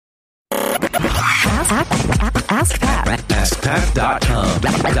AskPat.com.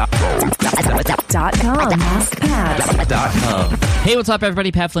 AskPat.com. Hey, what's up,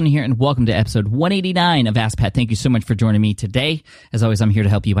 everybody? Pat Flynn here, and welcome to episode 189 of Ask Pat. Thank you so much for joining me today. As always, I'm here to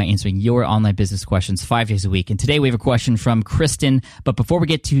help you by answering your online business questions 5 days a week. And today we have a question from Kristen. But before we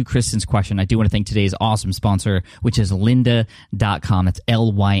get to Kristen's question, I do want to thank today's awesome sponsor, which is lynda.com. That's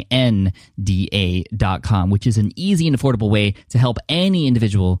LYNDA.com, which is an easy and affordable way to help any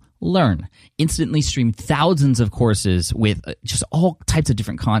individual learn. Instantly stream thousands of courses with just all types of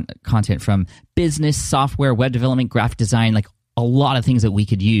different content, from business, software, web development, graphic design, like a lot of things that we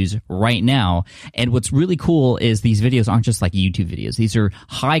could use right now. And what's really cool is these videos aren't just like YouTube videos. These are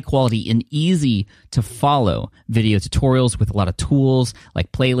high quality and easy to follow video tutorials with a lot of tools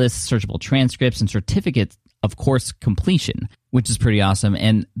like playlists, searchable transcripts, and certificates of course completion, which is pretty awesome.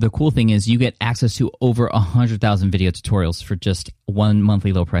 And the cool thing is you get access to over 100,000 video tutorials for just one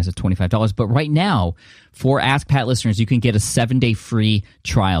monthly low price of $25. But right now, for Ask Pat listeners, you can get a 7-day free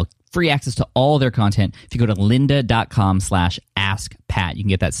trial, free access to all their content. If you go to lynda.com/askpat, you can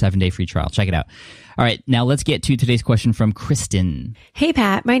get that 7-day free trial. Check it out. All right, now let's get to today's question from Kristen. Hey,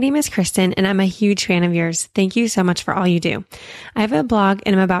 Pat. My name is Kristen, and I'm a huge fan of yours. Thank you so much for all you do. I have a blog,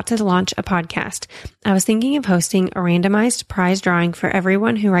 and I'm about to launch a podcast. I was thinking of hosting a randomized prize drawing for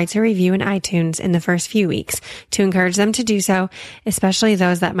everyone who writes a review in iTunes in the first few weeks to encourage them to do so, especially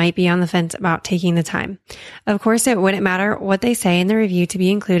those that might be on the fence about taking the time. Of course, it wouldn't matter what they say in the review to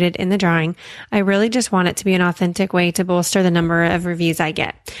be included in the drawing. I really just want it to be an authentic way to bolster the number of reviews I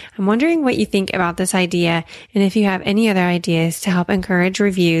get. I'm wondering what you think about this idea, and if you have any other ideas to help encourage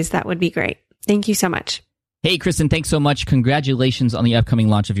reviews, that would be great. Thank you so much. Hey, Kristen, thanks so much. Congratulations on the upcoming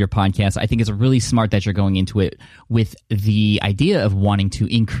launch of your podcast. I think it's really smart that you're going into it with the idea of wanting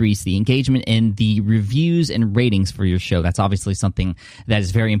to increase the engagement and the reviews and ratings for your show. That's obviously something that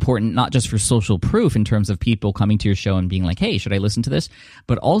is very important, not just for social proof in terms of people coming to your show and being like, hey, should I listen to this?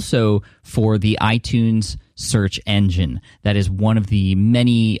 But also for the iTunes search engine. That is one of the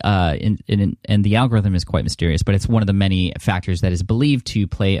many, and the algorithm is quite mysterious, but it's one of the many factors that is believed to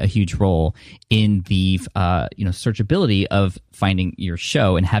play a huge role in the searchability of finding your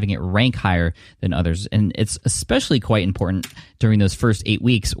show and having it rank higher than others. And it's especially quite important during those first 8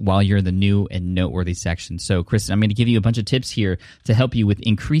 weeks while you're in the new and noteworthy section. So, Kristen, I'm going to give you a bunch of tips here to help you with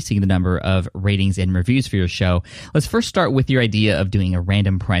increasing the number of ratings and reviews for your show. Let's first start with your idea of doing a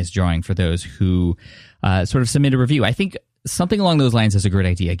random prize drawing for those who sort of submit a review. I think something along those lines is a great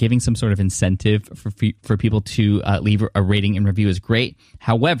idea. Giving some sort of incentive for people to leave a rating and review is great.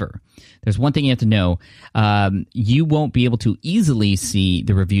 However, there's one thing you have to know. You won't be able to easily see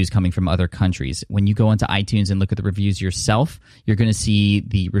the reviews coming from other countries. When you go into iTunes and look at the reviews yourself, you're going to see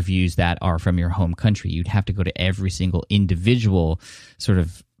the reviews that are from your home country. You'd have to go to every single individual sort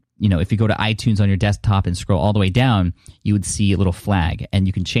of, if you go to iTunes on your desktop and scroll all the way down, you would see a little flag, and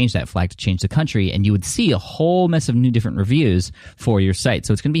you can change that flag to change the country, and you would see a whole mess of new different reviews for your site.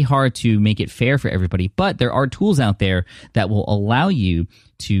 So it's going to be hard to make it fair for everybody, but there are tools out there that will allow you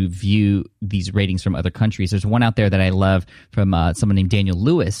to view these ratings from other countries. There's one out there that I love from someone named Daniel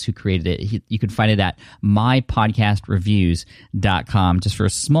Lewis who created it. You can find it at mypodcastreviews.com. Just for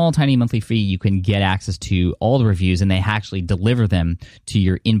a small, tiny monthly fee, you can get access to all the reviews, and they actually deliver them to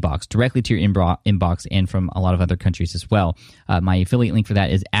your inbox, directly to your inbox, and from a lot of other countries as well. My affiliate link for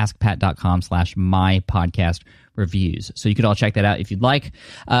that is askpat.com/mypodcastreviews. So you could all check that out if you'd like.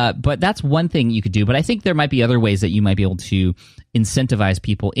 But that's one thing you could do. But I think there might be other ways that you might be able to incentivize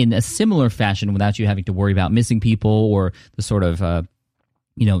people in a similar fashion without you having to worry about missing people or the sort of, the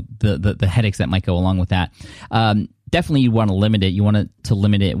headaches that might go along with that. Definitely you want to limit it. You want to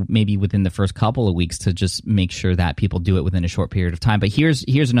limit it maybe within the first couple of weeks to just make sure that people do it within a short period of time. But here's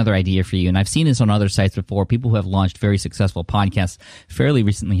another idea for you, and I've seen this on other sites before. People who have launched very successful podcasts fairly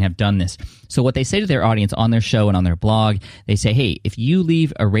recently have done this. So what they say to their audience on their show and on their blog, they say, hey, if you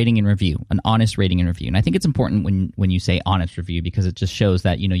leave a rating and review, an honest rating and review, and I think it's important when you say honest review because it just shows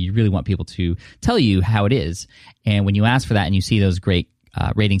that, you really want people to tell you how it is. And when you ask for that and you see those great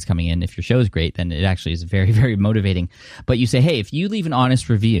ratings coming in, if your show is great, then it actually is very, very motivating. But you say, hey, if you leave an honest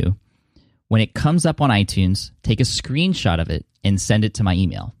review, when it comes up on iTunes, take a screenshot of it and send it to my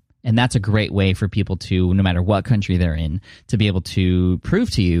email. And that's a great way for people to, no matter what country they're in, to be able to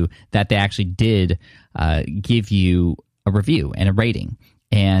prove to you that they actually did give you a review and a rating.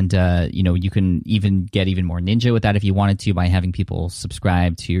 And, you can even get even more ninja with that if you wanted to by having people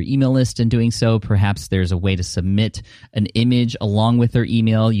subscribe to your email list and doing so. Perhaps there's a way to submit an image along with their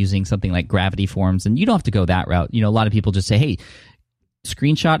email using something like Gravity Forms. And you don't have to go that route. A lot of people just say, hey,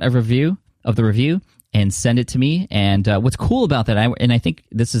 screenshot a review of the review and send it to me. And what's cool about that, I think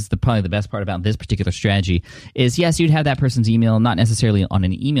this is probably the best part about this particular strategy, is yes, you'd have that person's email, not necessarily on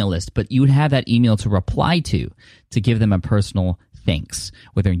an email list, but you would have that email to reply to give them a personal thanks,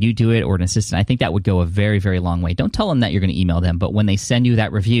 whether you do it or an assistant. I think that would go a very, very long way. Don't tell them that you're going to email them, but when they send you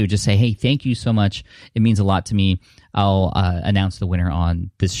that review, just say, hey, thank you so much. It means a lot to me. I'll announce the winner on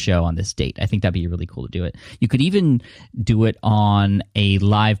this show on this date. I think that'd be really cool to do it. You could even do it on a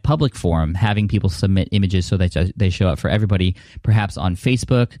live public forum, having people submit images so that they show up for everybody, perhaps on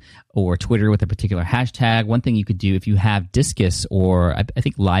Facebook or Twitter with a particular hashtag. One thing you could do if you have Disqus, or I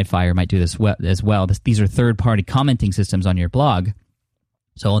think Livefire might do this as well. These are third-party commenting systems on your blog.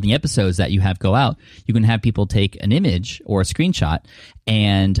 So on the episodes that you have go out, you can have people take an image or a screenshot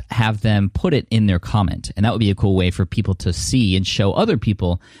and have them put it in their comment. And that would be a cool way for people to see and show other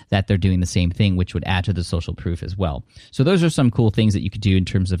people that they're doing the same thing, which would add to the social proof as well. So those are some cool things that you could do in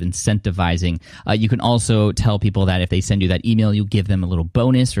terms of incentivizing. You can also tell people that if they send you that email, you give them a little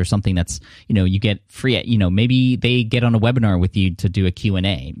bonus or something that's, you get free, maybe they get on a webinar with you to do a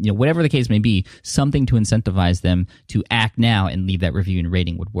Q&A. Whatever the case may be, something to incentivize them to act now and leave that review and rating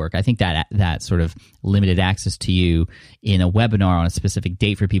would work. I think that sort of limited access to you in a webinar on a specific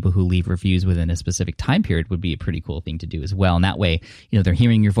date for people who leave reviews within a specific time period would be a pretty cool thing to do as well. And that way, they're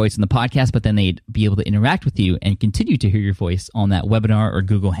hearing your voice in the podcast, but then they'd be able to interact with you and continue to hear your voice on that webinar or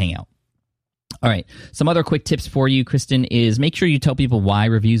Google Hangout. All right. Some other quick tips for you, Kristen, is make sure you tell people why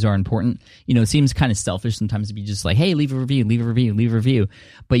reviews are important. It seems kind of selfish sometimes to be just like, hey, leave a review, leave a review, leave a review.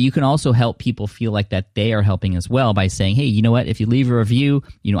 But you can also help people feel like that they are helping as well by saying, hey, you know what? If you leave a review,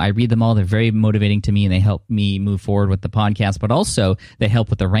 I read them all. They're very motivating to me and they help me move forward with the podcast, but also they help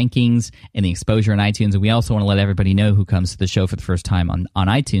with the rankings and the exposure on iTunes. And we also want to let everybody know who comes to the show for the first time on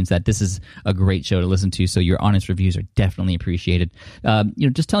iTunes that this is a great show to listen to. So your honest reviews are definitely appreciated.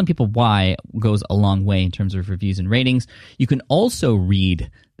 Just telling people why goes a long way in terms of reviews and ratings. You can also read,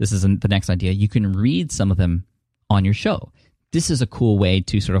 this is the next idea, you can read some of them on your show. This is a cool way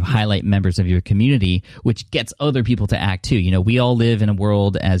to sort of highlight members of your community, which gets other people to act too. We all live in a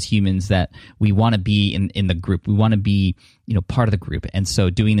world as humans that we want to be in the group. We want to be, part of the group. And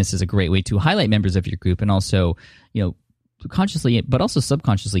so doing this is a great way to highlight members of your group and also, consciously but also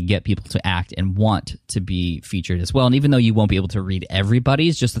subconsciously get people to act and want to be featured as well. And even though you won't be able to read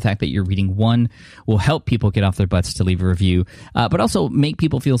everybody's, just the fact that you're reading one will help people get off their butts to leave a review, but also make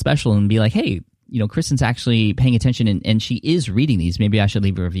people feel special and be like, hey, Kristen's actually paying attention and she is reading these. Maybe I should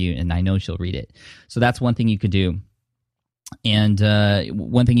leave a review and I know she'll read it. So that's one thing you could do. And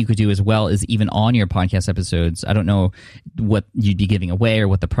one thing you could do as well is even on your podcast episodes, I don't know what you'd be giving away or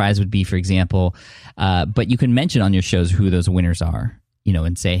what the prize would be, for example, but you can mention on your shows who those winners are,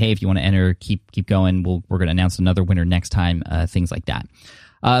 and say, hey, if you want to enter, keep going. We're going to announce another winner next time, things like that.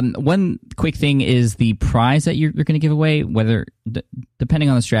 One quick thing is the prize that you're going to give away, whether depending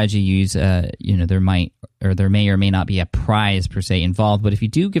on the strategy you use, there may or may not be a prize per se involved, but if you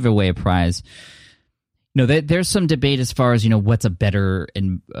do give away a prize, there's some debate as far as, what's a better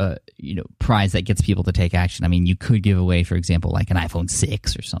prize that gets people to take action. I mean, you could give away, for example, like an iPhone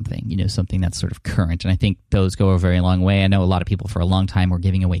 6 or something, something that's sort of current. And I think those go a very long way. I know a lot of people for a long time were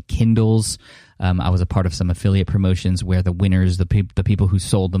giving away Kindles. I was a part of some affiliate promotions where the winners, the people who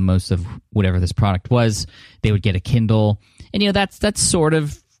sold the most of whatever this product was, they would get a Kindle. And, that's sort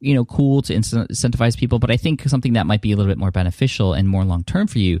of, cool to incentivize people. But I think something that might be a little bit more beneficial and more long-term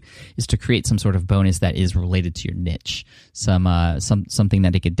for you is to create some sort of bonus that is related to your niche. Something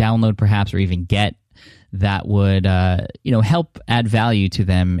that they could download perhaps or even get that would, help add value to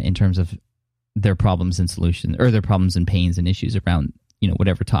them in terms of their problems and solutions, or their problems and pains and issues around,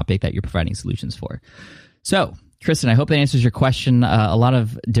 whatever topic that you're providing solutions for. So, Kristen, I hope that answers your question. A lot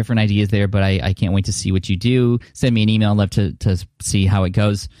of different ideas there, but I can't wait to see what you do. Send me an email. I'd love to see how it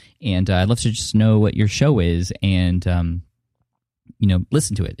goes. And I'd love to just know what your show is and,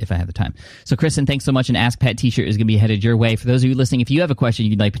 listen to it if I have the time. So, Kristen, thanks so much. An Ask Pat t-shirt is going to be headed your way. For those of you listening, if you have a question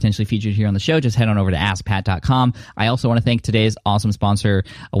you'd like potentially featured here on the show, just head on over to askpat.com. I also want to thank today's awesome sponsor,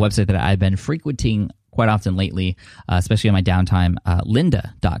 a website that I've been frequenting quite often lately, especially on my downtime,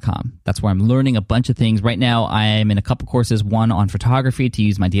 lynda.com. That's where I'm learning a bunch of things. Right now, I'm in a couple courses, one on photography to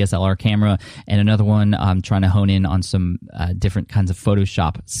use my DSLR camera, and another one I'm trying to hone in on some different kinds of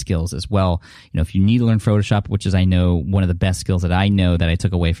Photoshop skills as well. If you need to learn Photoshop, which is, I know, one of the best skills that I know that I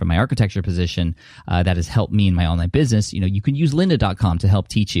took away from my architecture position that has helped me in my online business, you can use lynda.com to help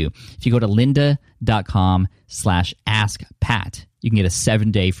teach you. If you go to lynda.com/askpat, you can get a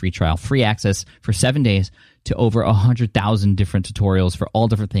 7-day free trial, free access for 7 days to over 100,000 different tutorials for all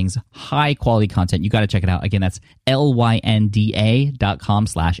different things, high quality content. You got to check it out. Again, that's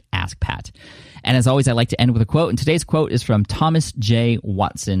lynda.com/askpat. And as always, I like to end with a quote. And today's quote is from Thomas J.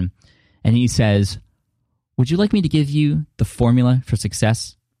 Watson. And he says, "Would you like me to give you the formula for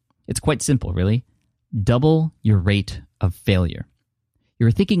success? It's quite simple, really. Double your rate of failure."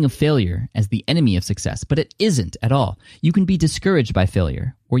 You're thinking of failure as the enemy of success, but it isn't at all. You can be discouraged by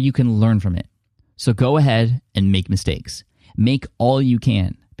failure, or you can learn from it. So go ahead and make mistakes. Make all you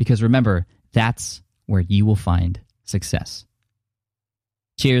can, because remember, that's where you will find success.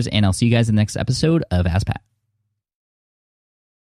 Cheers, and I'll see you guys in the next episode of Ask Pat.